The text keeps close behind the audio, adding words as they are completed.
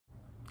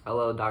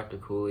Hello, Dr.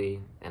 Cooley,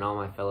 and all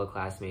my fellow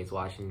classmates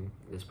watching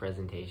this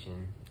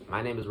presentation.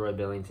 My name is Roy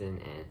Billington,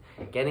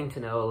 and getting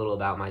to know a little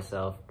about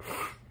myself,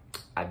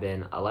 I've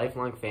been a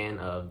lifelong fan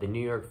of the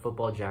New York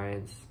Football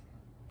Giants,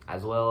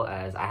 as well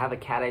as I have a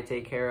cat I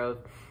take care of,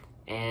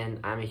 and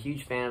I'm a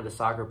huge fan of the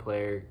soccer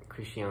player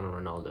Cristiano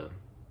Ronaldo.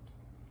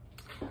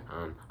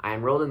 I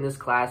enrolled in this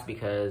class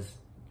because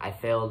I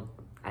failed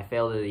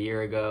it a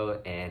year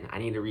ago, and I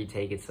need to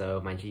retake it so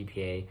my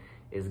GPA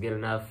is good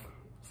enough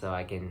so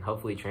I can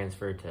hopefully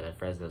transfer to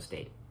Fresno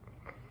State.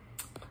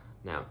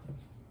 Now,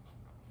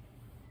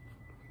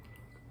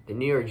 the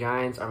New York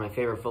Giants are my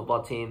favorite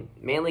football team,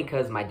 mainly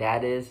because my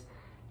dad is,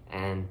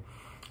 and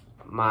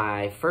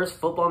my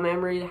first football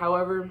memory,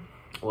 however,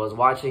 was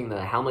watching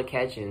the helmet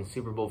catch in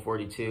Super Bowl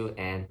 42,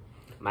 and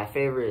my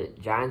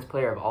favorite Giants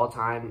player of all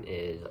time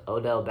is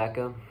Odell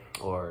Beckham,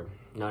 or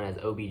known as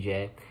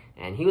OBJ,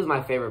 and he was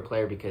my favorite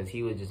player because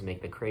he would just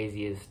make the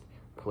craziest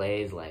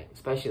plays, like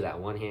especially that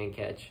one-hand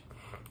catch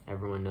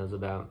everyone knows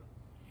about.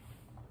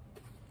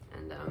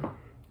 And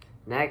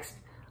next,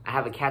 I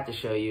have a cat to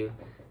show you,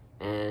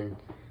 and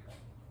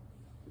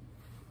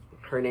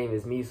her name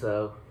is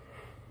Miso.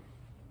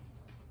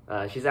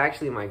 She's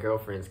actually my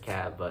girlfriend's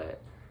cat,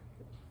 but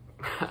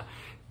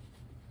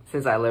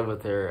since I live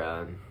with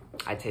her,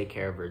 I take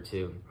care of her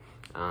too.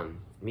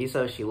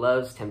 Miso, she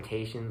loves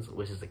Temptations,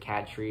 which is a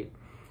cat treat,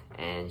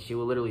 and she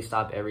will literally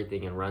stop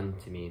everything and run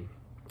to me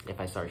if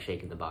I start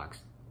shaking the box.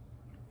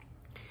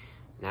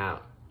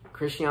 Now,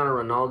 Cristiano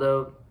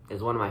Ronaldo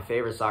is one of my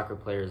favorite soccer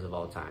players of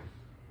all time.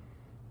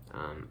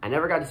 I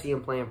never got to see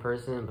him play in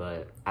person,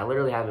 but I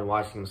literally have been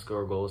watching him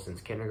score goals since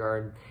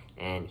kindergarten,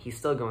 and he's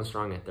still going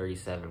strong at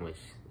 37, which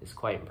is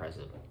quite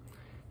impressive,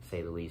 to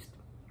say the least.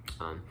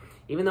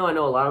 Even though I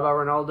know a lot about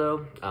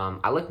Ronaldo,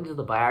 I looked into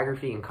the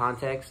biography and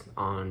context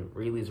on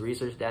Reilly's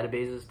research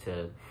databases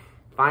to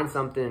find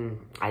something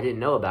I didn't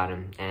know about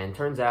him, and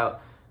turns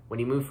out when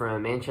he moved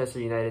from Manchester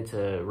United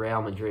to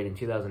Real Madrid in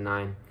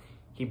 2009,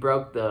 he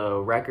broke the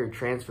record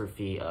transfer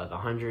fee of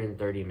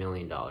 $130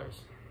 million.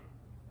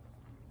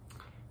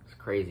 It's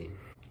crazy.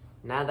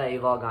 Now that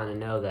you've all gotten to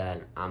know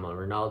that I'm a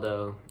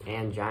Ronaldo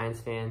and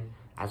Giants fan,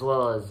 as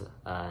well as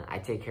I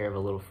take care of a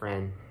little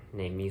friend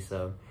named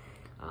Miso,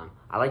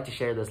 I'd like to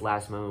share this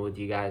last moment with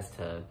you guys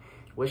to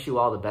wish you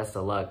all the best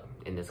of luck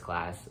in this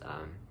class,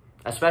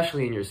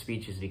 especially in your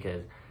speeches,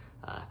 because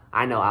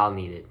I know I'll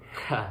need it.